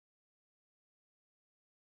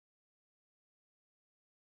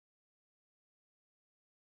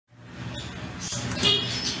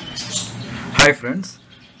Hi friends,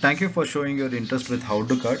 thank you for showing your interest with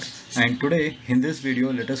Outdo Cart, and today in this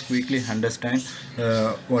video let us quickly understand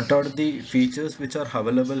what are the features which are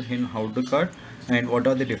available in Outdo Cart and what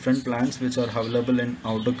are the different plans which are available in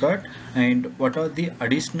Outdo Cart and what are the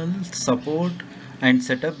additional support and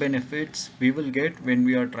setup benefits we will get when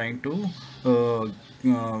we are trying to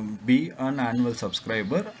be an annual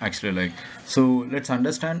subscriber actually. So let's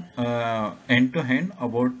understand end to end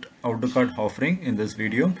about Outdo Cart offering in this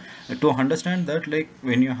video. To understand that, like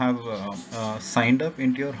when you have signed up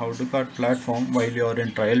into your Outdo Cart platform while you are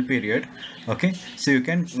in trial period, okay, so you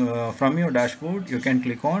can from your dashboard you can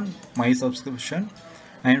click on my subscription,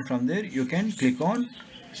 and from there you can click on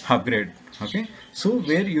upgrade. Okay, so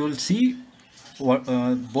where you will see what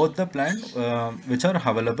both the plan which are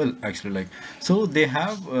available actually. So they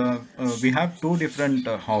have we have two different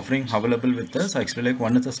offering available with us actually.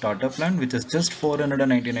 One is a starter plan which is just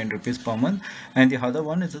 499 rupees per month, and the other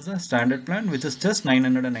one is a standard plan which is just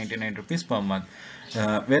 999 rupees per month.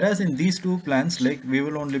 Whereas in these two plans, like we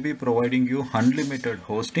will only be providing you unlimited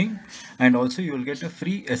hosting, and also you will get a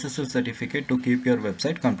free SSL certificate to keep your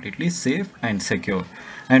website completely safe and secure.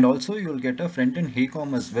 And also you will get a front-end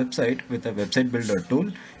e-commerce website with a website builder tool.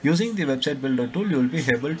 Using the website builder tool, you will be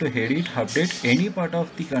able to edit, update any part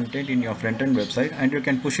of the content in your front-end website, and you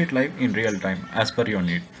can push it live in real time as per your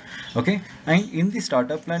need. Okay, and in the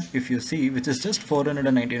startup plan, if you see, which is just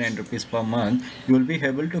 499 rupees per month, you will be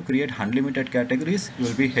able to create unlimited categories, you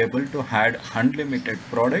will be able to add unlimited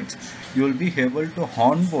products, you will be able to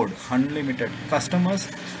onboard unlimited customers,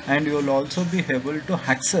 and you will also be able to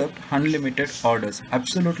accept unlimited orders,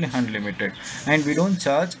 absolutely unlimited. And we don't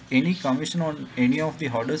charge any commission on any of the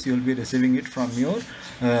orders. You will be receiving it from your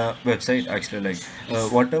website actually.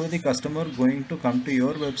 Whatever the customer going to come to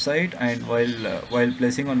your website, and while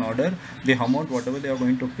placing an order, the amount whatever they are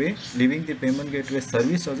going to pay, leaving the payment gateway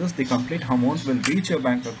service charges, the complete amount will reach your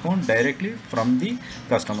bank account directly from the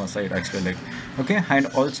customer side actually. Okay, and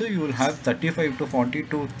also you will have 35 to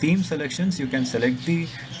 42 theme selections. You can select the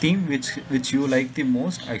theme which you like the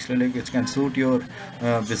most actually, which can suit your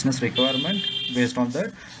business requirement based on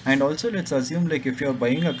that. And also let's assume, like if you are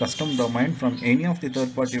buying a custom domain from any of the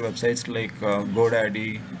third-party websites like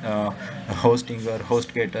GoDaddy, Hosting or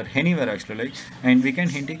HostGator, anywhere actually, and we can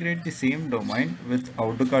integrate the same domain with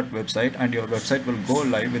Outdo Cart website, and your website will go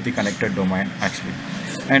live with the connected domain actually.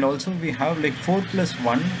 And also we have like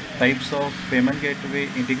 4+1 types of payment gateway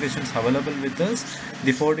integrations available with us.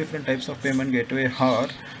 The four different types of payment gateway are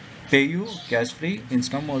PayU, Cash Free,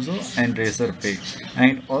 Instamozo, and Razor Pay.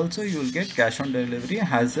 And also you will get cash on delivery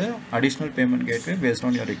as a additional payment gateway based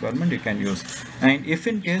on your requirement you can use. And if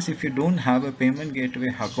in case if you don't have a payment gateway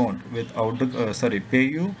account with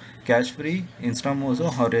PayU, Cash Free,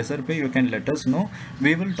 Instamozo, or Razor Pay, you can let us know.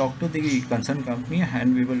 We will talk to the concerned company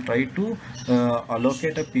and we will try to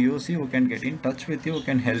allocate a POC who can get in touch with you, who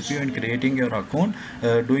can help you in creating your account,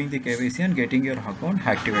 doing the KYC and getting your account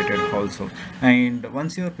activated also. And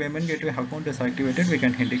once your payment gateway account is activated, we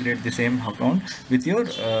can integrate the same account with your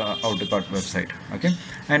Outdo Cart website. Okay,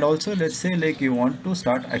 and also let's say like you want to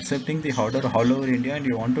start accepting the order all over India and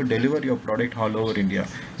you want to deliver your product all over India.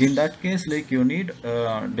 In that case, like you need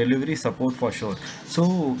delivery support for sure.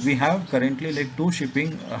 So we have currently like two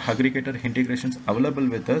shipping aggregator integrations available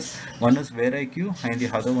with us. One is WhereIQ and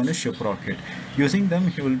the other one is ShipRocket. Using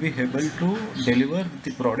them, you will be able to deliver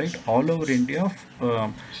the product all over India,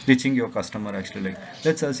 reaching your customer actually.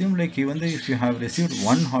 Let's assume like even though if you have received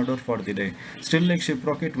one order for the day, still like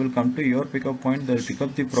ShipRocket will come to your pickup point. They'll pick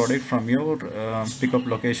up the product from your pickup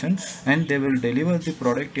location, and they will deliver the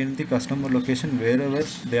product in the customer location wherever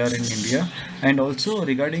they are in India. And also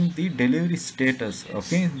regarding the delivery status,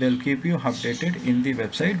 okay, they'll keep you updated in the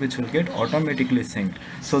website, which will get automatically synced,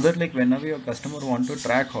 so that like whenever your customer want to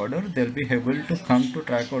track order, they'll be able to come to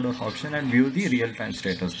track order option and view the real-time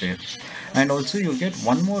status there. And also you'll get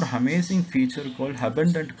one more amazing feature called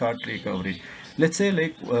abandoned cart recovery. Let's say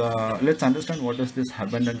like let's understand what is this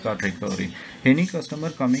abandoned cart recovery. Any customer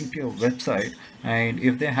coming to your website, and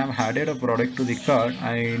if they have added a product to the cart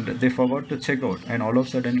and they forgot to check out, and all of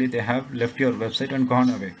suddenly they have left your website and gone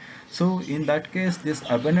away, so in that case this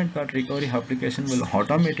abandoned cart recovery application will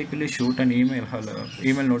automatically shoot an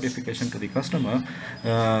email notification to the customer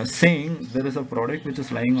saying there is a product which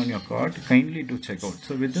is lying on your cart, kindly do check out.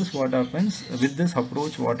 So with this what happens, with this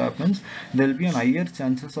approach what happens, there will be an higher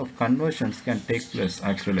chances of conversions can take place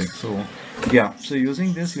actually. So yeah, so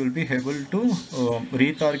using this you will be able to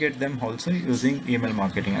retarget them also using using email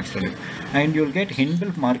marketing actually. And you'll get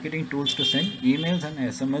inbuilt marketing tools to send emails and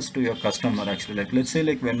SMS to your customer actually. Like let's say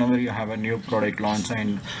like whenever you have a new product launch,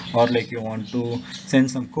 and or like you want to send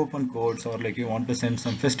some coupon codes, or like you want to send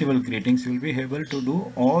some festival greetings, you'll be able to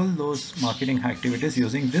do all those marketing activities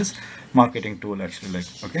using this marketing tool actually, like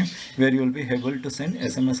okay, where you'll be able to send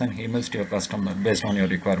SMS and emails to your customer based on your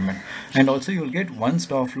requirement. And also you'll get one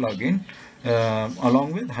stop login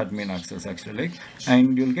along with admin access actually, like,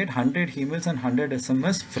 and you'll get 100 emails and 100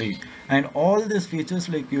 SMS free. And all these features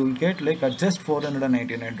like you'll get like at just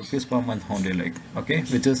 499 rupees per month only, like okay,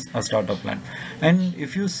 which is a starter plan. And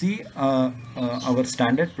if you see our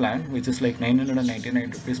standard plan, which is like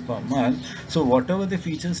 999 rupees per month, so whatever the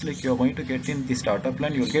features like you're going to get in the starter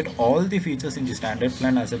plan, you'll get all the features in the standard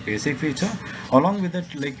plan as a basic feature. Along with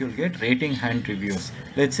it, like you'll get rating and reviews.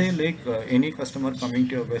 Let's say like any customer coming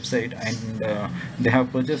to your website, and they have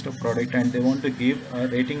purchased a product and they want to give a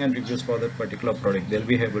rating and reviews for that particular product, they'll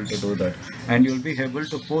be able to do that. And you'll be able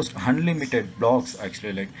to post unlimited blogs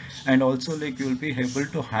actually, like, and also like you'll be able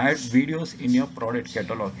to add videos in your product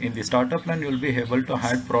catalog. In the starter plan, you'll be able to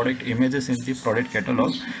add product images in the product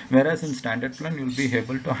catalog, whereas in standard plan you'll be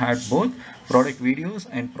able to add both product videos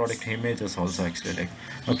and product images also actually, like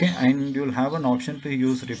okay. And you'll have an option to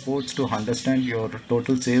use reports to understand your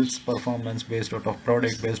total sales performance based out of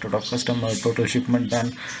product, based out of customer, total shipment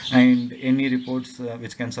done, and any reports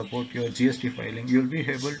which can support your GST filing. You'll be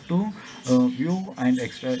able to view and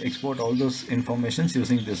export all those informations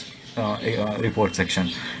using this report section.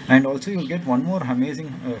 And also you'll get one more amazing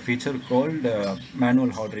feature called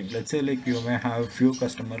manual ordering. Let's say like you may have few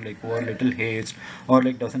customer like who are little aged, or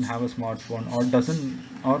like doesn't have a smartphone, or doesn't,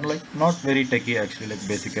 or like not very techy actually, like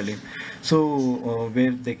basically. So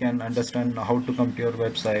where they can understand how to come to your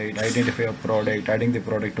website, identify a product, adding the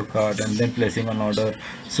product to cart, and then placing an order.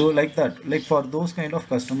 So like that, like for those kind of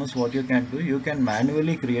customers, what you can do, you can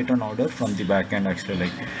manually create an order from the back end actually,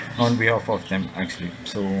 like on behalf of them actually.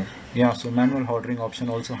 So yeah, so manual ordering option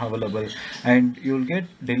also available. And you'll get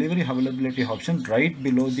delivery availability option right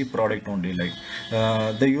below the product only, like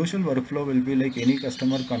the usual workflow will be like any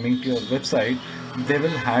customer coming to your website, they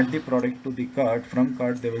will add the product to the cart. From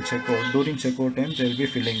cart they will check out. During checkout time they'll be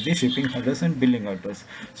filling the shipping address and billing address.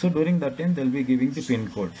 So during that time they'll be giving the pin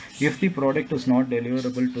code. If the product is not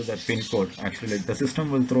deliverable to that pin code, actually like the system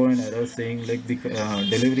will throw an error saying like the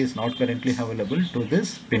delivery is not currently available to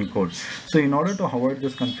this pin code. So in order to avoid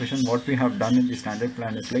this confusion, what we have done in the standard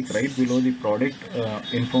plan is like right below the product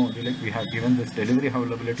info only, like we have given this delivery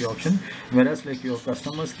availability option, whereas like your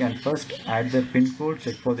customers can first add their pin code,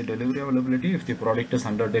 check for the delivery availability. If the product is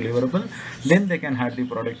under deliverable, then they can add the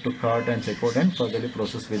product to cart and check out and furtherly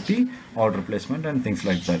process with the order placement and things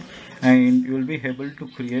like that. And you will be able to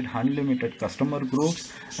create unlimited customer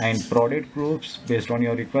groups and product groups based on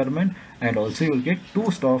your requirement. And also you'll get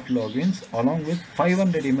 2 staff logins along with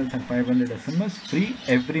 500 emails and 500 SMS free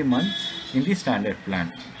every month in the standard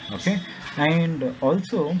plan. Okay. And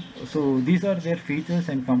also, so these are their features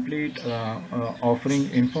and complete offering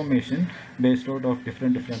information based out of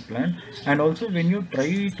different plan. And also when you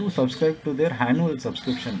try to subscribe to their annual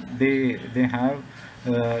subscription, they have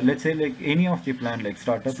let's say like any of the plan, like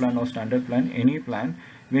starter plan or standard plan, any plan,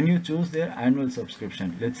 when you choose their annual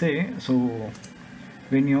subscription, let's say, so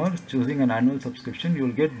when you're choosing an annual subscription,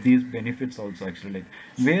 you'll get these benefits also actually, like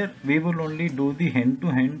where we will only do the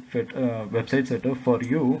end-to-end website setup for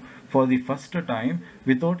you for the first time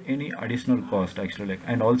without any additional cost actually, like,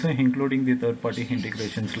 and also including the third-party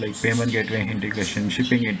integrations like payment gateway integration,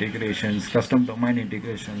 shipping integrations, custom domain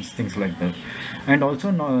integrations, things like that. And also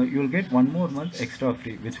now you'll get one more month extra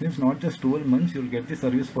free, which means not just 12 months, you'll get the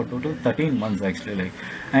service for total 13 months actually, like,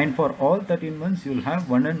 and for all 13 months you'll have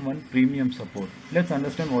one-on-one premium support. Let's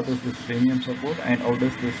understand what is this premium support and how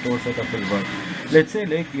does this store setup will work. Let's say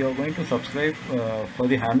like you're going to subscribe for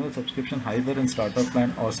the annual subscription either in starter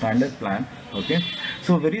plan or standard plan. Okay,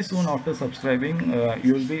 so very soon after subscribing,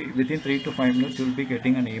 you'll be within 3 to 5 minutes you'll be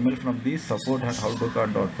getting an email from the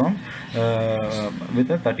support@outdocart.com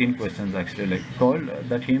with a 13 questions actually, like called,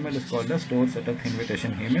 that email is called a store setup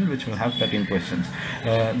invitation email, which will have 13 questions.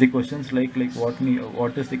 The questions like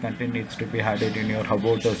what is the content needs to be added in your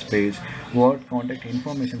about us page, what contact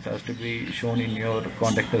information has to be shown in your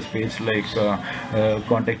contact us page, like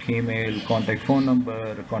contact email, contact phone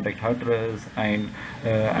number, contact address, and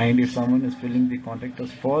if someone is filling the contact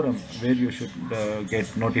us forum, where you should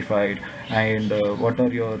get notified, and what are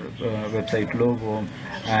your website logo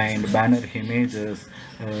and banner images,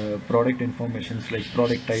 product informations like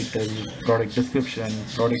product title, product description,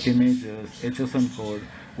 product images, HSN code,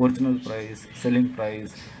 original price, selling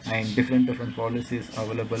price, and different policies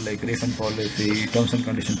available, like refund policy, terms and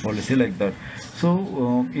condition policy, like that.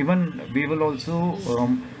 So even we will also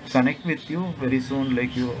connect with you very soon.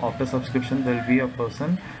 Like you, after subscription, there will be a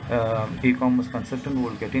person, e-commerce consultant, who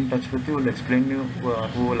will get in touch with you, will explain you,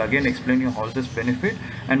 who will again explain you all this benefit,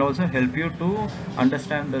 and also help you to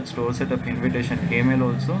understand that store setup invitation email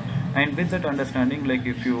also. And with that understanding, like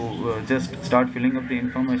if you just start filling up the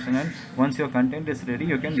information, and once your content is ready,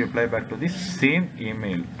 you can reply back to the same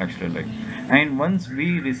email actually, like. And once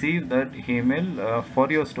we receive that email for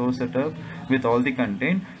your store setup with all the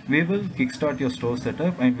content, we will kickstart your store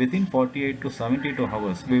setup, and within 48 to 72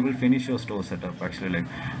 hours we will finish your store setup actually, like.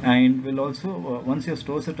 And we'll also once your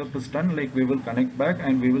store setup is done, like we will connect back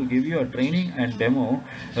and we will give you a training and demo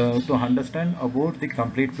to understand about the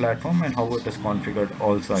complete platform and how it is configured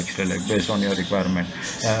also actually, like based on your requirement.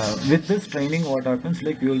 With this training, what happens,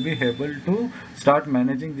 like you will be able to start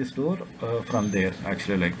managing the store from there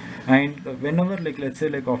actually, like. And whenever, like let's say,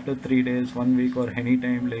 like after 3 days, 1 week, or any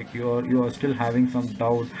time, like you are still having some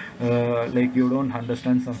doubt, like you don't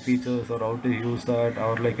understand some features or how to use that,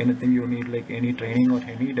 or like anything, you need like any training or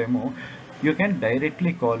any demo, you can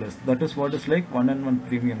directly call us. That is what is like one-on-one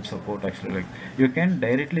premium support actually, like. You can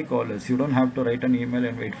directly call us. You don't have to write an email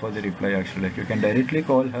and wait for the reply actually, like. You can directly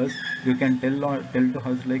call us. You can tell to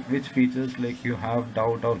us like which features like you have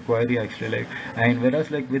doubt or query actually, like. And whereas,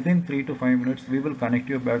 like within 3 to 5 minutes, we will connect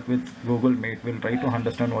you back with Google Meet. We'll try to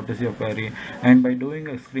understand what is your query, and by doing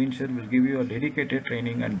a screen share, we'll give you a dedicated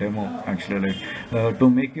training and demo actually, like to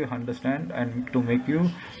make you understand and to make you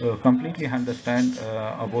completely understand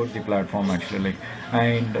about the platform actually, like.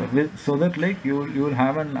 And so that, like you will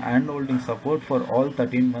have an hand holding support for all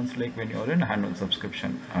 13 months, like when you're in annual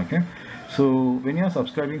subscription. Okay. So when you're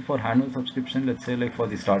subscribing for annual subscription, let's say like for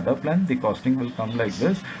the starter plan, the costing will come like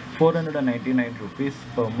this: 499 rupees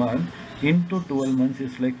per month into 12 months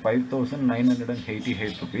is like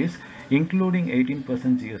 5,988 rupees, including 18%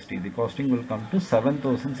 GST. The costing will come to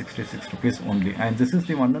 7,066 rupees only, and this is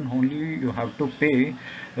the one and only you have to pay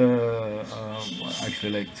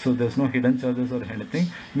actually, like. So there's no hidden charges or anything.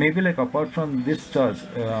 Maybe like apart from this charge,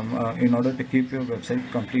 in order to keep your website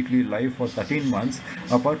completely live for 13 months,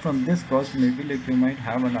 apart from this cost, maybe like you might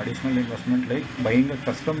have an additional investment, like buying a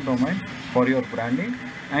custom domain for your branding,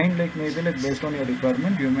 and like maybe like based on your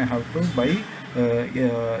requirement, you may have to buy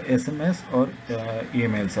SMS or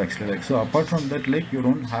emails actually, like. So apart from that, like you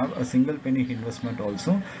don't have a single penny investment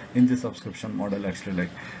also in the subscription model actually, like.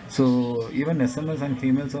 So even SMS and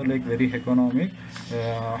emails are like very economic.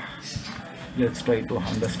 Let's try to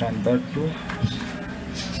understand that too.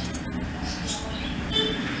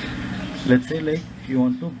 Let's say like you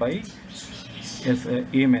want to buy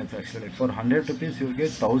emails actually, like for 100 rupees you'll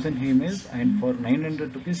get 1000 emails, and for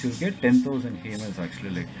 900 rupees you'll get 10,000 emails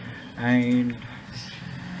actually, like. And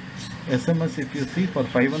SMS, if you see, for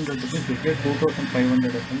 500 rupees you'll get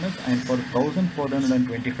 2500 SMS, and for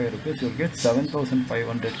 1425 rupees you'll get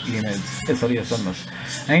 7500 emails, sorry, SMS.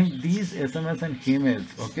 And these SMS and emails,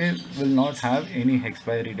 okay, will not have any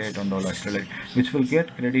expiry date and all actually, like, which will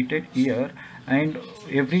get credited here. And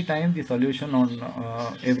every time the solution on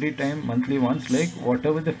every time monthly once, like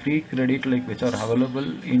whatever the free credit like which are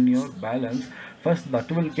available in your balance, first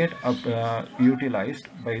that will get utilized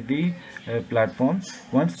by the platform.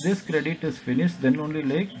 Once this credit is finished, then only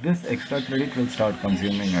like this extra credit will start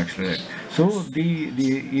consuming actually. So the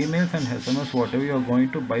emails and SMS whatever you are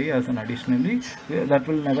going to buy as an additionally, that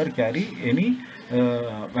will never carry any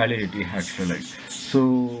validity actually.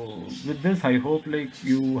 So with this, I hope like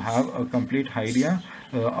you have a complete idea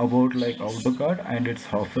about like Outdo Cart and its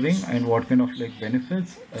offering, and what kind of like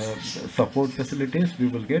benefits, support facilities we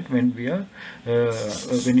will get when we are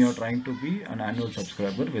when you are trying to be an annual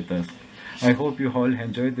subscriber with us. I hope you all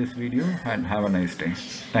enjoyed this video and have a nice day.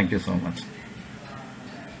 Thank you so much.